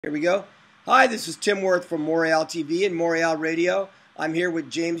Here we go. Hi, this is Tim Worth from Moriel TV and Moriel Radio. I'm here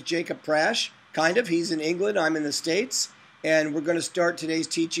with James Jacob Prasch. Kind of. He's in England. I'm in the States. And we're going to start today's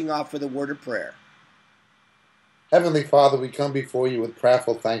teaching off with a word of prayer. Heavenly Father, we come before you with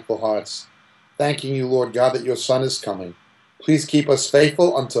prayerful, thankful hearts, thanking you, Lord God, that your Son is coming. Please keep us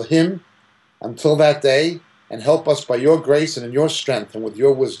faithful unto him, until that day, and help us by your grace and in your strength and with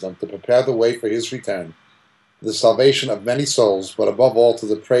your wisdom to prepare the way for his return, the salvation of many souls, but above all to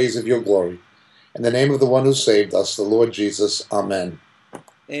the praise of your glory. In the name of the one who saved us, the Lord Jesus. Amen.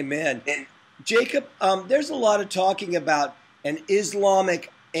 Amen. Jacob, there's a lot of talking about an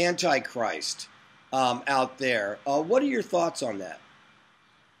Islamic Antichrist out there. What are your thoughts on that?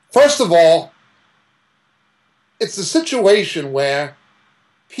 First of all, it's a situation where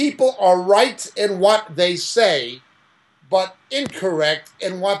people are right in what they say, but incorrect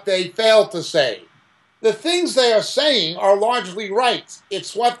in what they fail to say. The things they are saying are largely right.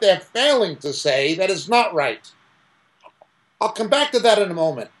 It's what they're failing to say that is not right. I'll come back to that in a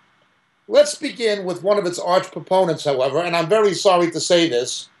moment. Let's begin with one of its arch proponents, however, and I'm very sorry to say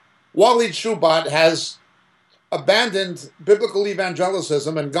this. Walid Shoebat has abandoned biblical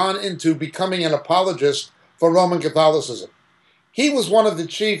evangelicism and gone into becoming an apologist for Roman Catholicism. He was one of the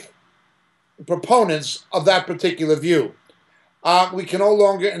chief proponents of that particular view. We can no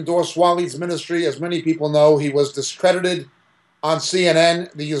longer endorse Walid's ministry. As many people know, he was discredited on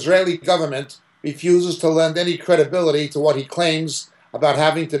CNN. The Israeli government refuses to lend any credibility to what he claims about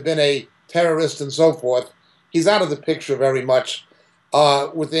having to have been a terrorist and so forth. He's out of the picture very much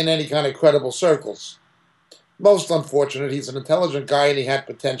within any kind of credible circles. Most unfortunate. He's an intelligent guy and he had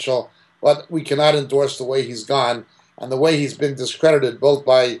potential, but we cannot endorse the way he's gone and the way he's been discredited both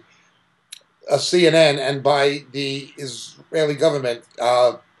by CNN and by the Israeli government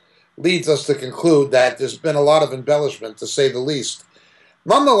leads us to conclude that there's been a lot of embellishment, to say the least.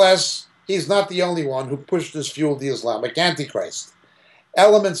 Nonetheless, he's not the only one who pushed this view of the Islamic Antichrist.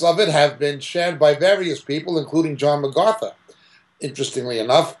 Elements of it have been shared by various people, including John MacArthur, interestingly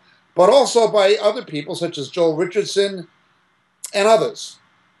enough, but also by other people such as Joel Richardson and others.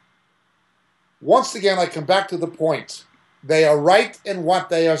 Once again, I come back to the point. They are right in what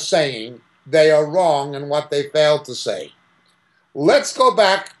they are saying. They are wrong in what they fail to say. Let's go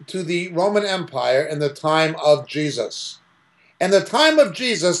back to the Roman Empire in the time of Jesus. In the time of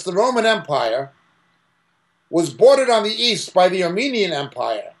Jesus, the Roman Empire was bordered on the east by the Armenian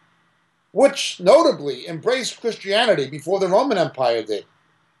Empire, which notably embraced Christianity before the Roman Empire did.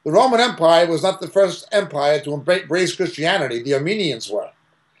 The Roman Empire was not the first empire to embrace Christianity. The Armenians were.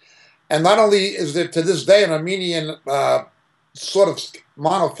 And not only is there to this day an Armenian sort of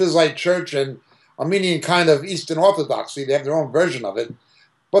monophysite church and Armenian kind of Eastern Orthodoxy, they have their own version of it,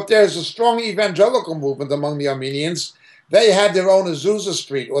 but there's a strong evangelical movement among the Armenians. They had their own Azusa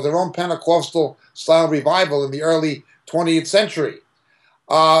Street or their own Pentecostal-style revival in the early 20th century.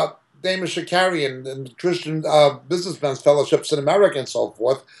 Dama Shakarian and Christian Businessmen's Fellowships in America and so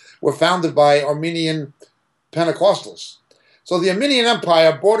forth were founded by Armenian Pentecostals. So the Armenian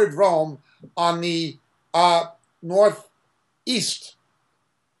Empire bordered Rome on the northeast.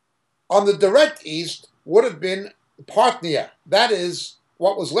 On the direct east would have been Parthia. That is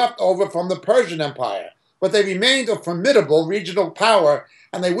what was left over from the Persian Empire. But they remained a formidable regional power,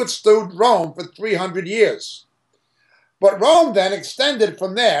 and they withstood Rome for 300 years. But Rome then extended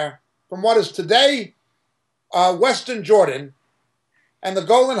from there, from what is today western Jordan and the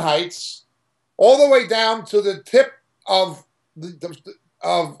Golan Heights, all the way down to the tip of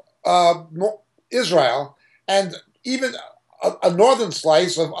Israel, and even a northern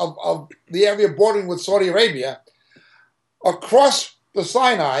slice of the area bordering with Saudi Arabia, across the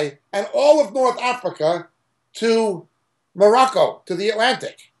Sinai, and all of North Africa to Morocco, to the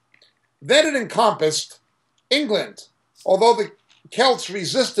Atlantic. Then it encompassed England. Although the Celts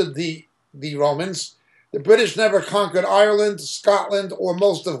resisted the Romans, the British never conquered Ireland, Scotland, or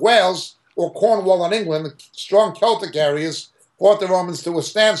most of Wales, or Cornwall in England. The strong Celtic areas fought the Romans to a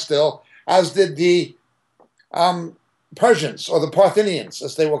standstill, as did the Persians, or the Parthians,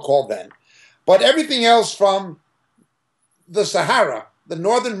 as they were called then. But everything else from the Sahara, the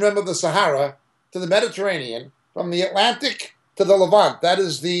northern rim of the Sahara, to the Mediterranean, from the Atlantic to the Levant, that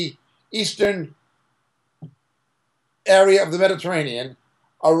is the eastern area of the Mediterranean,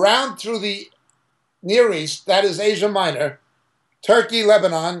 around through the Near East, that is Asia Minor, Turkey,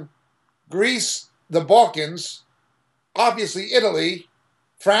 Lebanon, Greece, the Balkans, obviously Italy,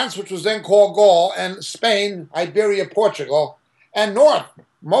 France, which was then called Gaul, and Spain, Iberia, Portugal, and north,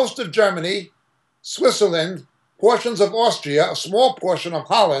 most of Germany, Switzerland, portions of Austria, a small portion of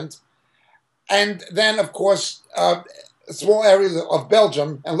Holland, and then, of course, small areas of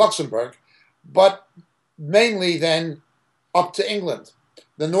Belgium and Luxembourg, but mainly then up to England.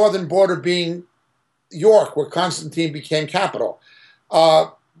 The northern border being York, where Constantine became capital,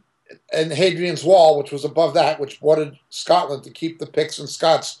 and Hadrian's Wall, which was above that, which bordered Scotland to keep the Picts and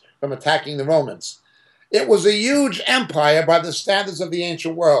Scots from attacking the Romans. It was a huge empire by the standards of the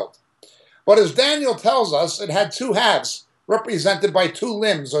ancient world. But as Daniel tells us, it had two halves, represented by two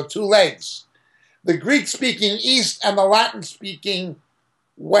limbs or two legs, the Greek-speaking East and the Latin-speaking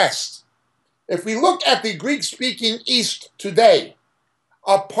West. If we look at the Greek-speaking East today,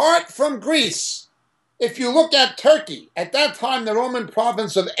 apart from Greece, if you look at Turkey, at that time the Roman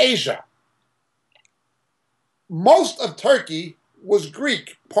province of Asia, most of Turkey was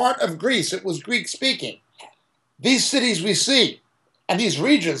Greek, part of Greece. It was Greek-speaking. These cities we see, and these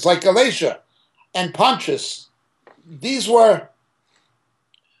regions like Galatia and Pontus, these were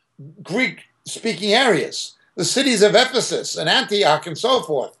Greek-speaking areas. The cities of Ephesus and Antioch and so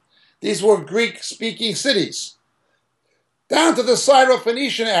forth, these were Greek-speaking cities. Down to the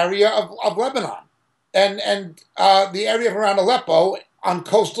Syro-Phoenician area of Lebanon and the area around Aleppo on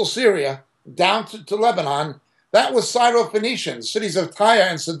coastal Syria, down to Lebanon, that was Syro-Phoenician. Cities of Tyre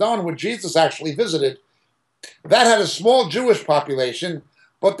and Sidon, where Jesus actually visited, that had a small Jewish population,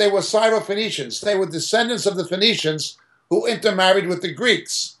 but they were Syro-Phoenicians. They were descendants of the Phoenicians who intermarried with the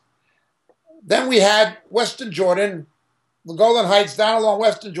Greeks. Then we had Western Jordan, the Golan Heights down along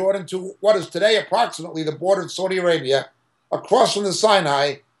Western Jordan to what is today approximately the border of Saudi Arabia, across from the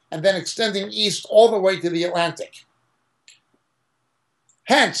Sinai, and then extending east all the way to the Atlantic.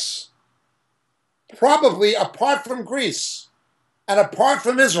 Hence, probably apart from Greece and apart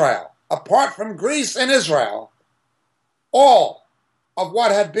from Israel, apart from Greece and Israel, all of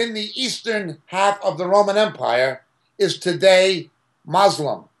what had been the eastern half of the Roman Empire is today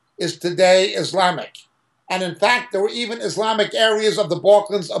Muslim, is today Islamic. And in fact, there were even Islamic areas of the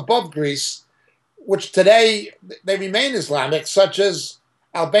Balkans above Greece, which today they remain Islamic, such as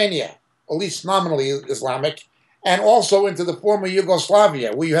Albania, at least nominally Islamic, and also into the former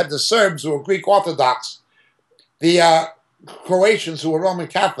Yugoslavia, where you had the Serbs who were Greek Orthodox, the Croatians who were Roman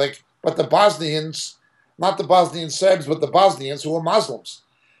Catholic, but the Bosnians, not the Bosnian Serbs, but the Bosnians who were Muslims.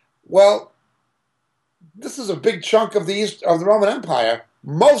 Well, this is a big chunk of the Roman Empire.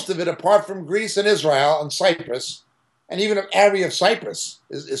 Most of it, apart from Greece and Israel and Cyprus, and even an area of Cyprus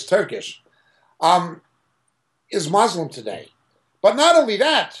is Turkish, is Muslim today. But not only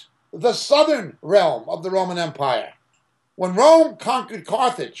that, the southern realm of the Roman Empire. When Rome conquered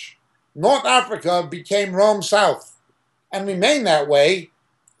Carthage, North Africa became Rome South, and remained that way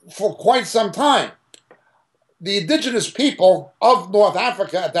for quite some time. The indigenous people of North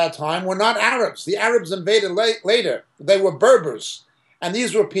Africa at that time were not Arabs. The Arabs invaded later. They were Berbers. And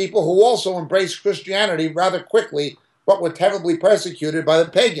these were people who also embraced Christianity rather quickly, but were terribly persecuted by the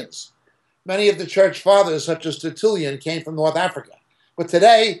pagans. Many of the church fathers, such as Tertullian, came from North Africa. But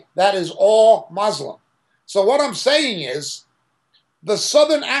today, that is all Muslim. So what I'm saying is, the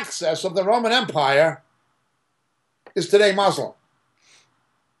southern axis of the Roman Empire is today Muslim.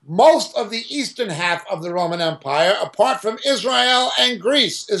 Most of the eastern half of the Roman Empire, apart from Israel and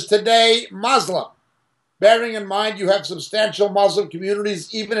Greece, is today Muslim. Bearing in mind you have substantial Muslim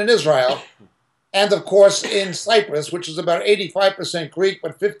communities even in Israel, and of course in Cyprus, which is about 85% Greek,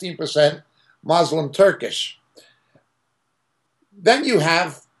 but 15% Muslim Turkish. Then you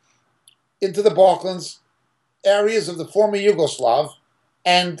have, into the Balkans, areas of the former Yugoslav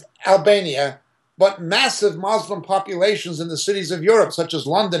and Albania, but massive Muslim populations in the cities of Europe, such as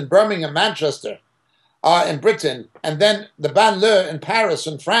London, Birmingham, Manchester, in Britain, and then the banlieue in Paris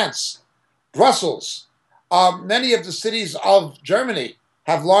and France, Brussels. Many of the cities of Germany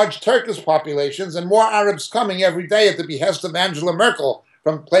have large Turkish populations and more Arabs coming every day at the behest of Angela Merkel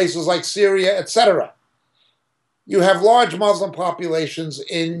from places like Syria, etc. You have large Muslim populations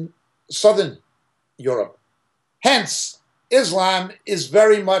in southern Europe. Hence, Islam is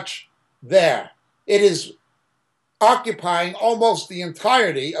very much there. It is occupying almost the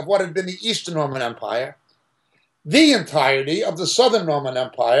entirety of what had been the Eastern Roman Empire, the entirety of the Southern Roman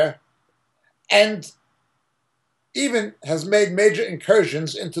Empire, and even has made major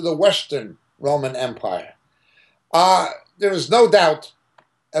incursions into the Western Roman Empire. There is no doubt,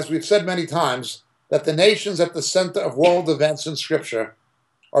 as we've said many times, that the nations at the center of world events in Scripture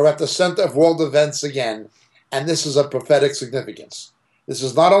are at the center of world events again, and this is of prophetic significance. This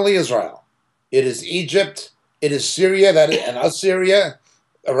is not only Israel. It is Egypt, it is Syria, and Assyria,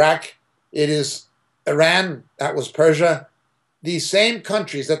 Iraq, it is Iran, that was Persia. These same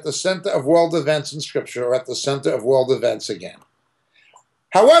countries at the center of world events in Scripture are at the center of world events again.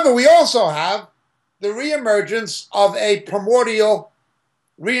 However, we also have the reemergence of a primordial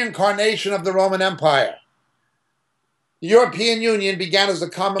reincarnation of the Roman Empire. The European Union began as a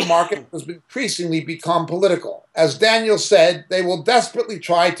common market, has increasingly become political. As Daniel said, they will desperately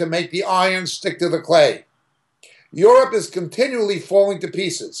try to make the iron stick to the clay. Europe is continually falling to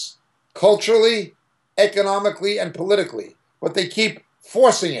pieces, culturally, economically, and politically, but they keep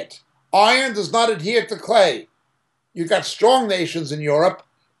forcing it. Iron does not adhere to clay. You've got strong nations in Europe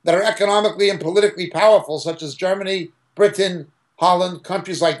that are economically and politically powerful, such as Germany, Britain, Holland,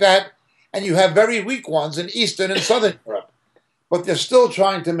 countries like that, and you have very weak ones in Eastern and Southern Europe. But they're still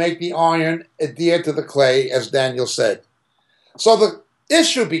trying to make the iron adhere to the clay, as Daniel said. So the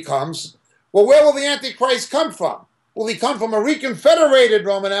issue becomes, well, where will the Antichrist come from? Will he come from a reconfederated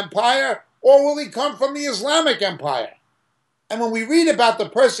Roman Empire, or will he come from the Islamic Empire? And when we read about the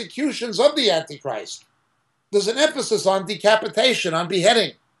persecutions of the Antichrist, there's an emphasis on decapitation, on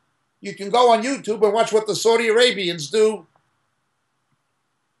beheading. You can go on YouTube and watch what the Saudi Arabians do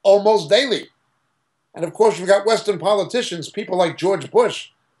almost daily. And of course, you've got Western politicians, people like George Bush,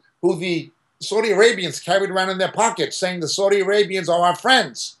 who the Saudi Arabians carried around in their pockets, saying the Saudi Arabians are our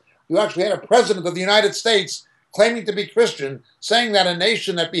friends. You actually had a president of the United States claiming to be Christian, saying that a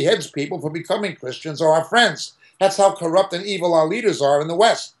nation that beheads people for becoming Christians are our friends. That's how corrupt and evil our leaders are in the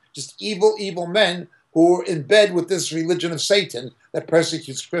West. Just evil, evil men who are in bed with this religion of Satan that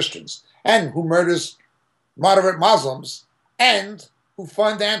persecutes Christians and who murders moderate Muslims and who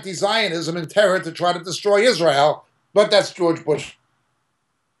fund anti-Zionism and terror to try to destroy Israel. But that's George Bush.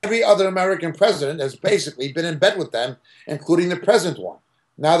 Every other American president has basically been in bed with them, including the present one.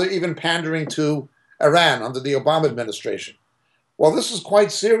 Now they're even pandering to Iran under the Obama administration. Well, this is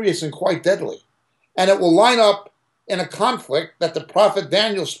quite serious and quite deadly. And it will line up in a conflict that the prophet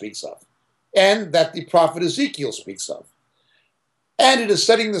Daniel speaks of and that the prophet Ezekiel speaks of. And it is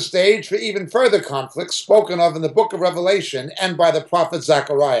setting the stage for even further conflicts spoken of in the book of Revelation and by the prophet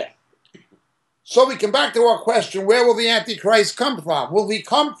Zechariah. So we come back to our question, where will the Antichrist come from? Will he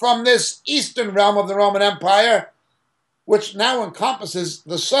come from this eastern realm of the Roman Empire, which now encompasses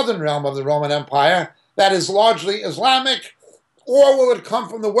the southern realm of the Roman Empire, that is largely Islamic, or will it come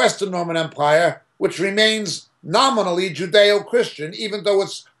from the Western Roman Empire, which remains nominally Judeo-Christian, even though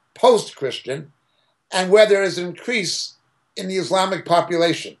it's post-Christian, and where there is an increase in the Islamic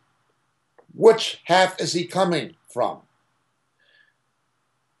population? Which half is he coming from?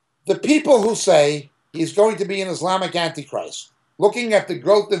 The people who say he's going to be an Islamic Antichrist, looking at the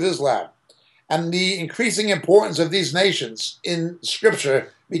growth of Islam and the increasing importance of these nations in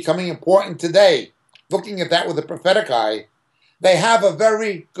Scripture becoming important today, looking at that with a prophetic eye, they have a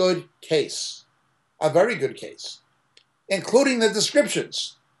very good case. A very good case, including the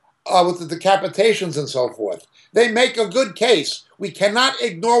descriptions with the decapitations and so forth. They make a good case. We cannot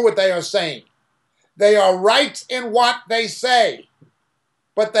ignore what they are saying. They are right in what they say,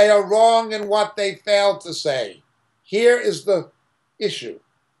 but they are wrong in what they fail to say. Here is the issue.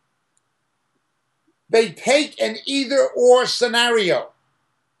 They take an either-or scenario.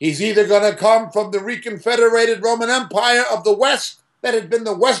 He's either going to come from the reconfederated Roman Empire of the West, that had been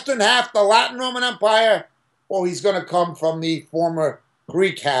the western half, the Latin Roman Empire, or he's going to come from the former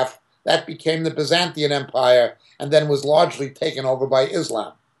Greek half, that became the Byzantine Empire, and then was largely taken over by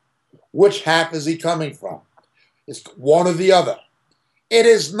Islam. Which half is he coming from? It's one or the other. It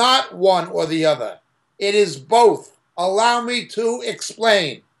is not one or the other. It is both. Allow me to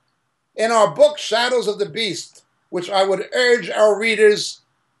explain. In our book, Shadows of the Beast, which I would urge our readers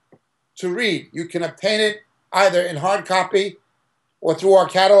to read, you can obtain it either in hard copy or through our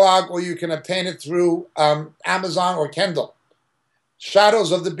catalog, or you can obtain it through Amazon or Kindle.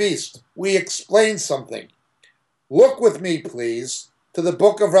 Shadows of the Beast. We explain something. Look with me, please, to the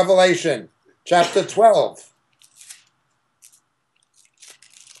book of Revelation, chapter 12.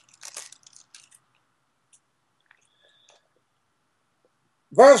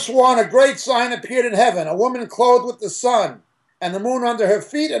 Verse 1, a great sign appeared in heaven, a woman clothed with the sun, and the moon under her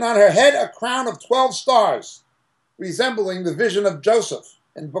feet, and on her head a crown of 12 stars, resembling the vision of Joseph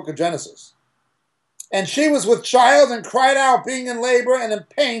in the book of Genesis. And she was with child and cried out, being in labor and in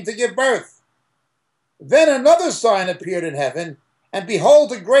pain to give birth. Then another sign appeared in heaven, and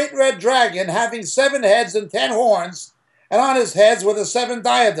behold, a great red dragon, having 7 heads and 10 horns, and on his heads were the 7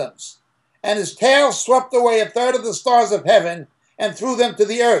 diadems. And his tail swept away a third of the stars of heaven, and threw them to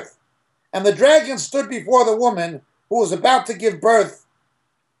the earth. And the dragon stood before the woman who was about to give birth,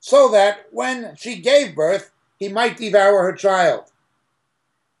 so that when she gave birth, he might devour her child.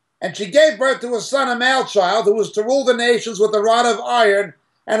 And she gave birth to a son, a male child, who was to rule the nations with a rod of iron,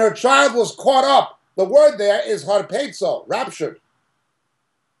 and her child was caught up. The word there is harpazo, raptured.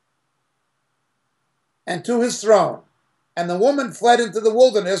 and to his throne. And the woman fled into the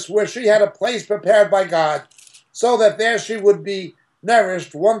wilderness, where she had a place prepared by God, so that there she would be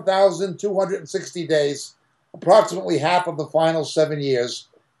nourished 1,260 days, approximately half of the final 7 years,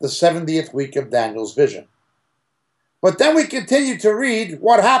 the 70th week of Daniel's vision. But then we continue to read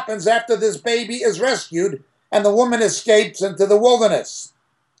what happens after this baby is rescued and the woman escapes into the wilderness.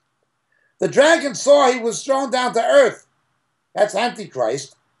 The dragon saw he was thrown down to earth. That's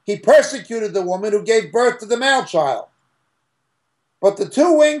Antichrist. He persecuted the woman who gave birth to the male child. But the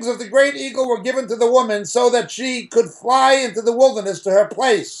 2 wings of the great eagle were given to the woman so that she could fly into the wilderness to her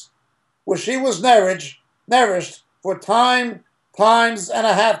place, where she was nourished for times and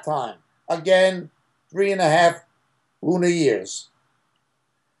a half time. Again, 3.5 lunar years.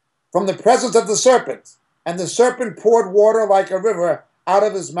 From the presence of the serpent. And the serpent poured water like a river out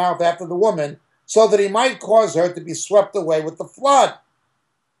of his mouth after the woman, so that he might cause her to be swept away with the flood.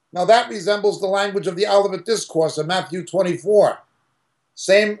 Now that resembles the language of the Olivet Discourse in Matthew 24.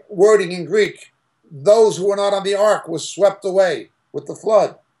 Same wording in Greek. Those who were not on the ark were swept away with the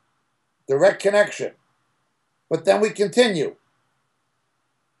flood. Direct connection. But then we continue.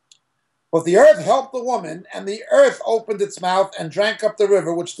 But the earth helped the woman, and the earth opened its mouth and drank up the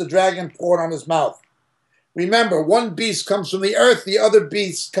river which the dragon poured on his mouth. Remember, one beast comes from the earth, the other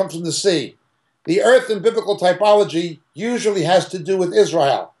beast comes from the sea. The earth in biblical typology usually has to do with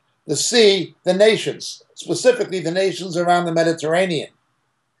Israel. The sea, the nations, specifically the nations around the Mediterranean.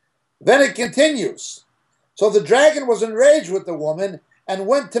 Then it continues. So the dragon was enraged with the woman and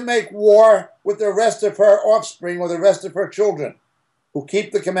went to make war with the rest of her offspring, or the rest of her children, who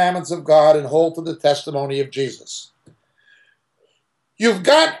keep the commandments of God and hold to the testimony of Jesus. You've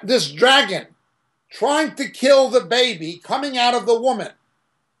got this dragon trying to kill the baby coming out of the woman.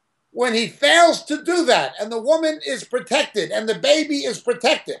 When he fails to do that, and the woman is protected, and the baby is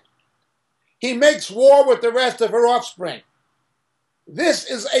protected, he makes war with the rest of her offspring. This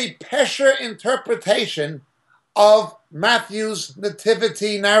is a Pesher interpretation of Matthew's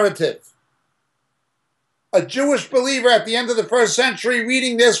nativity narrative. A Jewish believer at the end of the 1st century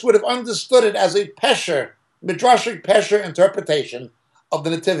reading this would have understood it as a Pesher, Midrashic Pesher interpretation of the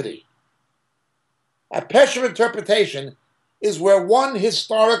nativity. A Pesher interpretation is where one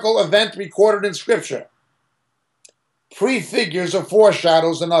historical event recorded in Scripture prefigures or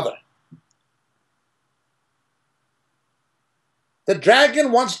foreshadows another. The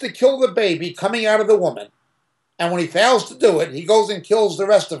dragon wants to kill the baby coming out of the woman, and when he fails to do it, he goes and kills the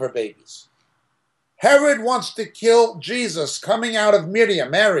rest of her babies. Herod wants to kill Jesus coming out of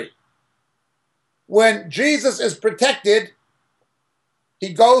Miriam, Mary. When Jesus is protected,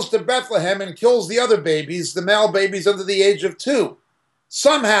 he goes to Bethlehem and kills the other babies, the male babies under the age of 2.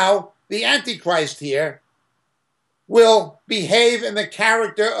 Somehow, the Antichrist here will behave in the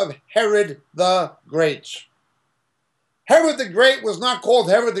character of Herod the Great. Herod the Great was not called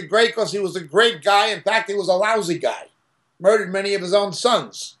Herod the Great because he was a great guy. In fact, he was a lousy guy. Murdered many of his own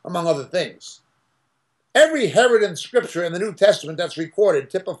sons, among other things. Every Herod in Scripture in the New Testament that's recorded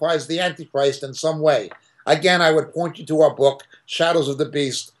typifies the Antichrist in some way. Again, I would point you to our book, Shadows of the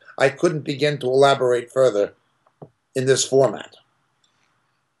Beast. I couldn't begin to elaborate further in this format.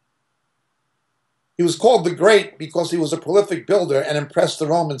 He was called the Great because he was a prolific builder and impressed the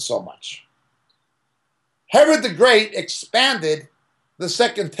Romans so much. Herod the Great expanded the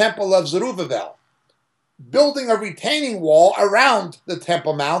Second Temple of Zerubbabel, building a retaining wall around the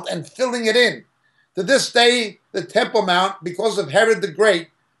Temple Mount and filling it in. To this day, the Temple Mount, because of Herod the Great,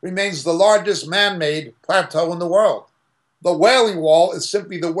 remains the largest man-made plateau in the world. The Wailing Wall is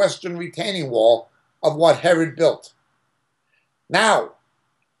simply the western retaining wall of what Herod built. Now,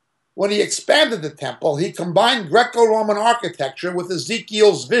 when he expanded the temple, he combined Greco-Roman architecture with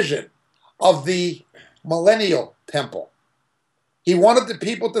Ezekiel's vision of the millennial temple. He wanted the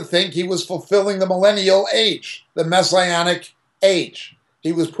people to think he was fulfilling the millennial age, the messianic age.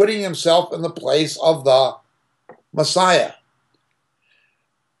 He was putting himself in the place of the Messiah.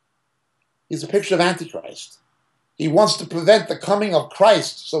 He's a picture of Antichrist. He wants to prevent the coming of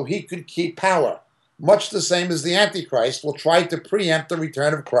Christ so he could keep power, much the same as the Antichrist will try to preempt the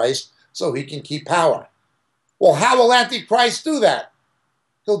return of Christ so he can keep power. Well, how will Antichrist do that?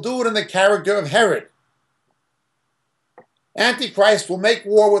 He'll do it in the character of Herod. Antichrist will make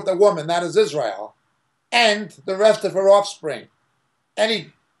war with the woman, that is Israel, and the rest of her offspring.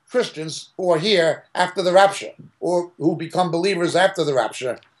 Any Christians who are here after the rapture, or who become believers after the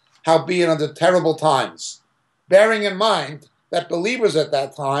rapture, howbeit under terrible times, bearing in mind that believers at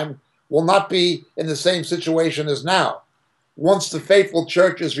that time will not be in the same situation as now. Once the faithful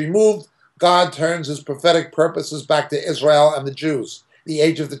church is removed, God turns his prophetic purposes back to Israel and the Jews. The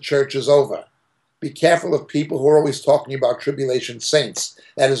age of the church is over. Be careful of people who are always talking about tribulation saints.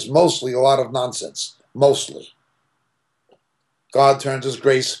 That is mostly a lot of nonsense. Mostly. God turns his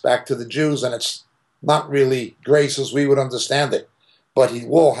grace back to the Jews, and it's not really grace as we would understand it, but he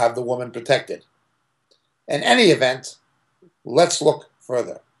will have the woman protected. In any event, let's look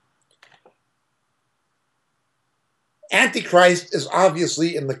further. Antichrist is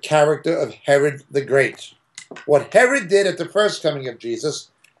obviously in the character of Herod the Great. What Herod did at the first coming of Jesus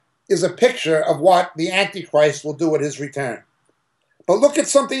is a picture of what the Antichrist will do at his return. But look at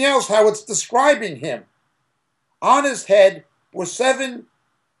something else, how it's describing him. On his head were 7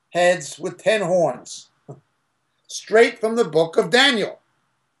 heads with 10 horns. Straight from the book of Daniel.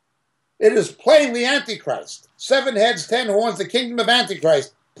 It is plainly Antichrist. 7 heads, 10 horns, the kingdom of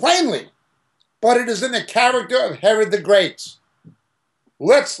Antichrist. Plainly. But it is in the character of Herod the Great.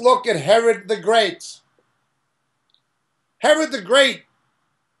 Let's look at Herod the Great. Herod the Great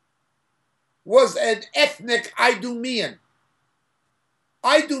was an ethnic Idumean.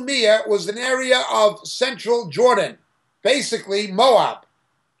 Idumea was an area of central Jordan, basically Moab,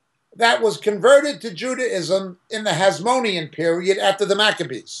 that was converted to Judaism in the Hasmonean period after the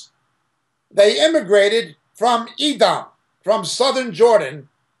Maccabees. They immigrated from Edom, from southern Jordan,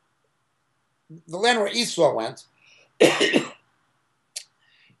 the land where Esau went,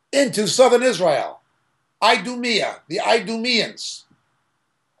 into southern Israel. Idumea, the Idumeans.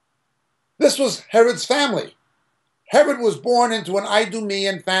 This was Herod's family. Herod was born into an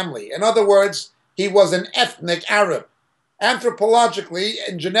Idumean family. In other words, he was an ethnic Arab. Anthropologically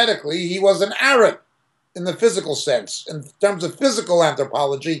and genetically, he was an Arab in the physical sense. In terms of physical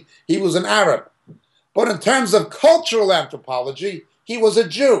anthropology, he was an Arab. But in terms of cultural anthropology, he was a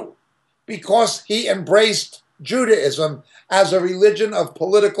Jew because he embraced Judaism as a religion of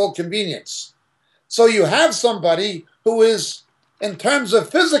political convenience. So you have somebody who is, in terms of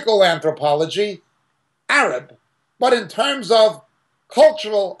physical anthropology, Arab, but in terms of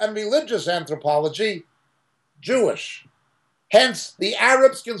cultural and religious anthropology, Jewish. Hence, the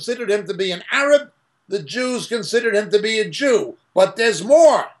Arabs considered him to be an Arab, the Jews considered him to be a Jew. But there's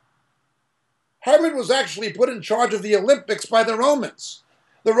more. Herod was actually put in charge of the Olympics by the Romans.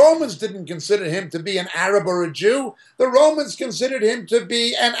 The Romans didn't consider him to be an Arab or a Jew. The Romans considered him to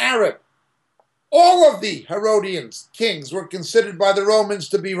be an Arab. All of the Herodian kings were considered by the Romans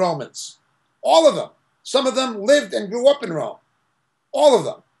to be Romans. All of them. Some of them lived and grew up in Rome. All of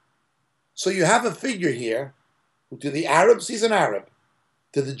them. So you have a figure here who to the Arabs he's an Arab,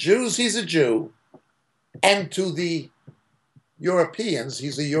 to the Jews he's a Jew, and to the Europeans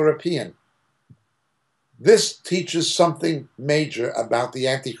he's a European. This teaches something major about the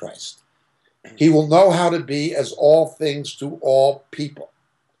Antichrist. He will know how to be as all things to all people.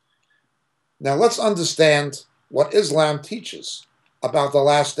 Now let's understand what Islam teaches about the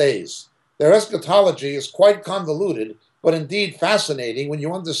last days. Their eschatology is quite convoluted, but indeed fascinating when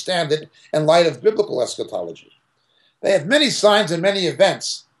you understand it in light of biblical eschatology. They have many signs and many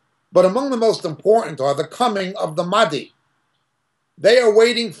events, but among the most important are the coming of the Mahdi. They are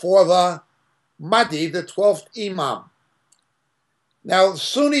waiting for the Mahdi, the 12th Imam. Now,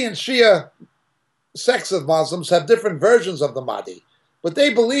 Sunni and Shia sects of Muslims have different versions of the Mahdi, but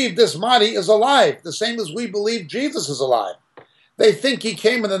they believe this Mahdi is alive, the same as we believe Jesus is alive. They think he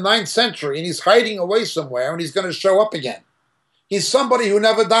came in the 9th century and he's hiding away somewhere and he's going to show up again. He's somebody who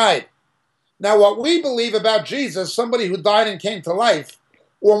never died. Now, what we believe about Jesus, somebody who died and came to life,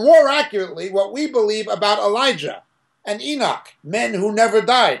 or more accurately, what we believe about Elijah and Enoch, men who never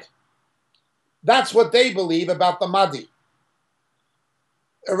died. That's what they believe about the Mahdi.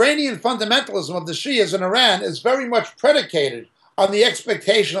 Iranian fundamentalism of the Shias in Iran is very much predicated on the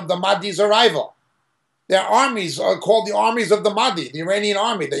expectation of the Mahdi's arrival. Their armies are called the armies of the Mahdi, the Iranian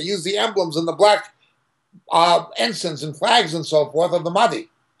army. They use the emblems and the black ensigns and flags and so forth of the Mahdi.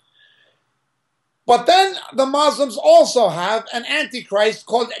 But then the Muslims also have an antichrist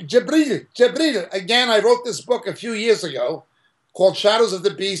called Jibril. Jibril. Again, I wrote this book a few years ago called Shadows of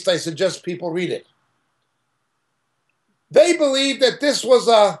the Beast. I suggest people read it. They believe that this was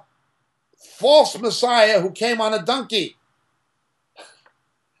a false Messiah who came on a donkey.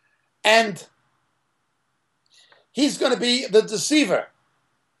 And he's going to be the deceiver.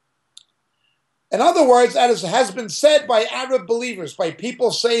 In other words, as has been said by Arab believers, by people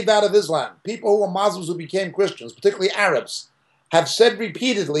saved out of Islam, people who were Muslims who became Christians, particularly Arabs, have said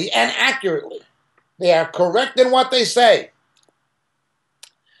repeatedly and accurately, they are correct in what they say.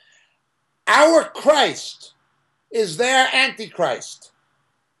 Our Christ is their Antichrist.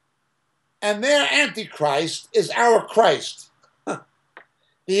 And their Antichrist is our Christ.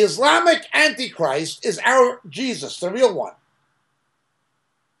 The Islamic Antichrist is our Jesus, the real one.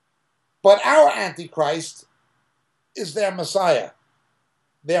 But our Antichrist is their Messiah,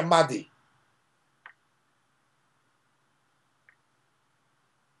 their Mahdi.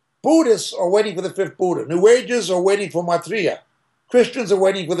 Buddhists are waiting for the fifth Buddha. New Agers are waiting for Maitreya. Christians are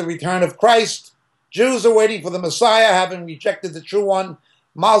waiting for the return of Christ. Jews are waiting for the Messiah, having rejected the true one.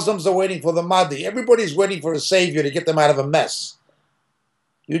 Muslims are waiting for the Mahdi. Everybody's waiting for a savior to get them out of a mess.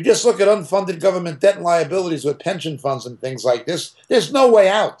 You just look at unfunded government debt and liabilities with pension funds and things like this. There's no way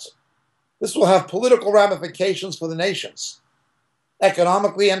out. This will have political ramifications for the nations,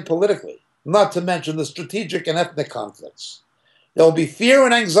 economically and politically, not to mention the strategic and ethnic conflicts. There will be fear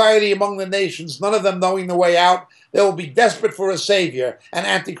and anxiety among the nations, none of them knowing the way out. They will be desperate for a savior, and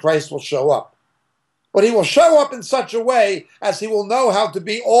Antichrist will show up. But he will show up in such a way as he will know how to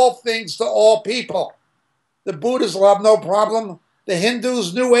be all things to all people. The Buddhists will have no problem. The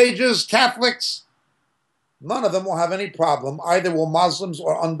Hindus, New Agers, Catholics, none of them will have any problem. Either will Muslims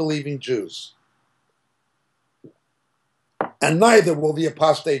or unbelieving Jews. And neither will the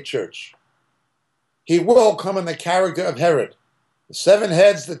apostate church. He will come in the character of Herod. The 7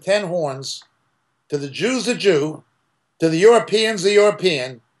 heads, the 10 horns, to the Jews a Jew, to the Europeans a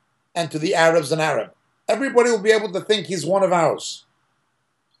European, and to the Arabs an Arab. Everybody will be able to think he's one of ours.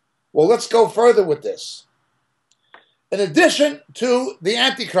 Well, let's go further with this. In addition to the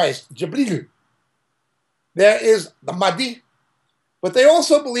Antichrist, Jibril, there is the Mahdi, but they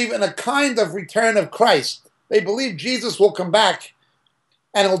also believe in a kind of return of Christ. They believe Jesus will come back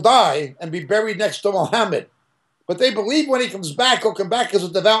and he'll die and be buried next to Muhammad. But they believe when he comes back, he'll come back as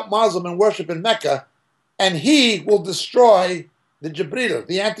a devout Muslim and worship in Mecca, and he will destroy the Jibril,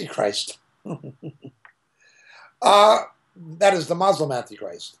 the Antichrist. That is the Muslim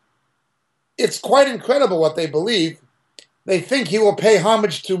Antichrist. It's quite incredible what they believe. They think he will pay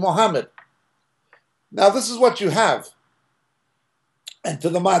homage to Muhammad. Now, this is what you have. And to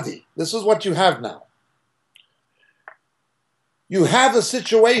the Mahdi. This is what you have now. You have a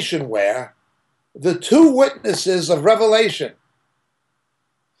situation where the 2 witnesses of Revelation,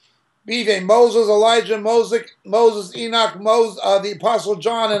 be they Moses, Elijah, Moses, Enoch, the Apostle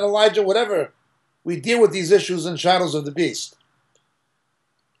John, and Elijah, whatever, we deal with these issues in Shadows of the Beast.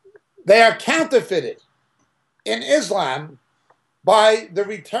 They are counterfeited in Islam by the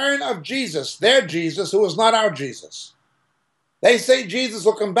return of Jesus, their Jesus, who is not our Jesus. They say Jesus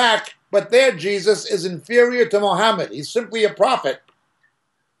will come back, but their Jesus is inferior to Muhammad. He's simply a prophet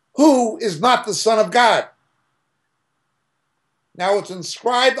who is not the Son of God. Now it's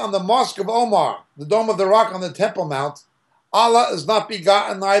inscribed on the Mosque of Omar, the Dome of the Rock on the Temple Mount, Allah is not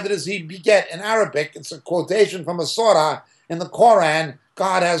begotten, neither does he beget. In Arabic, it's a quotation from a surah in the Quran,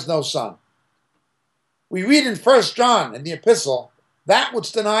 God has no son. We read in 1 John, in the epistle, that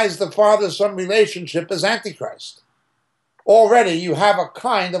which denies the father-son relationship is Antichrist. Already you have a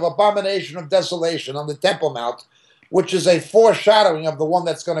kind of abomination of desolation on the Temple Mount, which is a foreshadowing of the one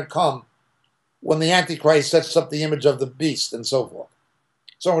that's going to come when the Antichrist sets up the image of the beast and so forth.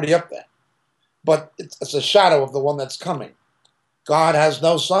 It's already up there. But it's a shadow of the one that's coming. God has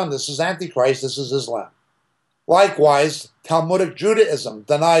no son. This is Antichrist. This is Islam. Likewise, Talmudic Judaism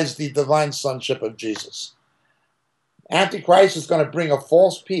denies the divine sonship of Jesus. Antichrist is going to bring a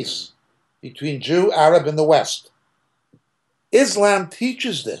false peace between Jew, Arab, and the West. Islam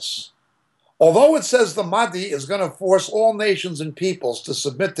teaches this. Although it says the Mahdi is going to force all nations and peoples to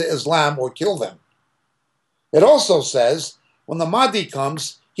submit to Islam or kill them, it also says when the Mahdi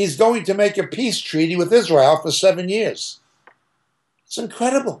comes, he's going to make a peace treaty with Israel for 7 years. It's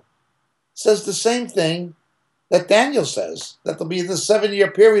incredible. It says the same thing that Daniel says, that there'll be this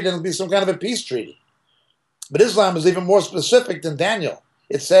 7-year period and there'll be some kind of a peace treaty. But Islam is even more specific than Daniel.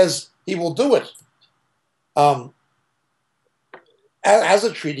 It says he will do it as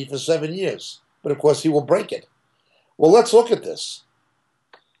a treaty for 7 years. But of course he will break it. Well, let's look at this.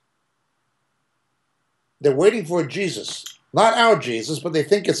 They're waiting for a Jesus. Not our Jesus, but they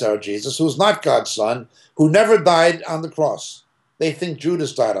think it's our Jesus, who's not God's son, who never died on the cross. They think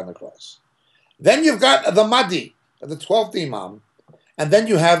Judas died on the cross. Then you've got the Mahdi, the 12th Imam, and then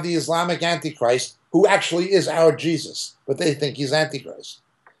you have the Islamic Antichrist, who actually is our Jesus, but they think he's Antichrist.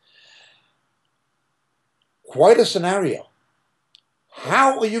 Quite a scenario.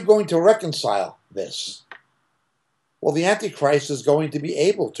 How are you going to reconcile this? Well, the Antichrist is going to be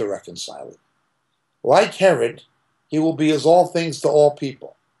able to reconcile it. Like Herod, he will be as all things to all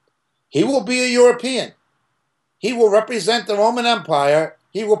people. He will be a European. He will represent the Roman Empire.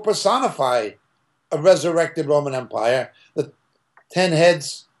 He will personify a resurrected Roman Empire. The 7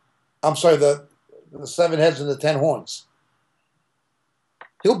 heads and the 10 horns.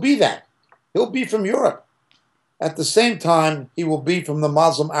 He'll be that. He'll be from Europe. At the same time, he will be from the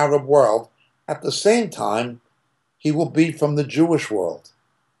Muslim Arab world. At the same time, he will be from the Jewish world.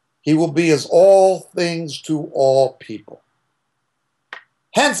 He will be as all things to all people.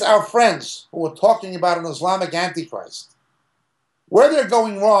 Hence, our friends who are talking about an Islamic Antichrist, where they're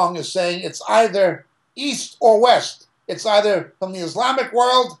going wrong is saying it's either east or west. It's either from the Islamic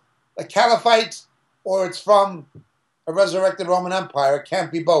world, the Caliphate, or it's from a resurrected Roman Empire. It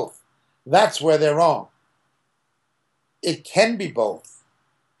can't be both. That's where they're wrong. It can be both,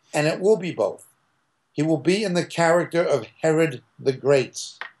 and it will be both. He will be in the character of Herod the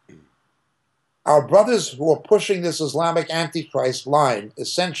Great. Our brothers who are pushing this Islamic Antichrist line,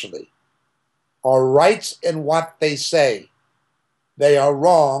 essentially, are right in what they say. They are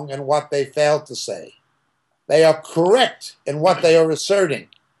wrong in what they fail to say. They are correct in what they are asserting,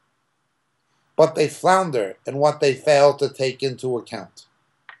 but they flounder in what they fail to take into account.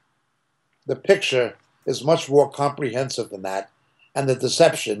 The picture is much more comprehensive than that, and the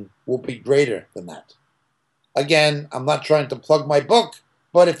deception will be greater than that. Again, I'm not trying to plug my book,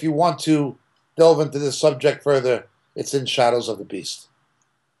 but if you want to delve into this subject further, it's in Shadows of the Beast.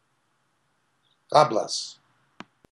 God bless.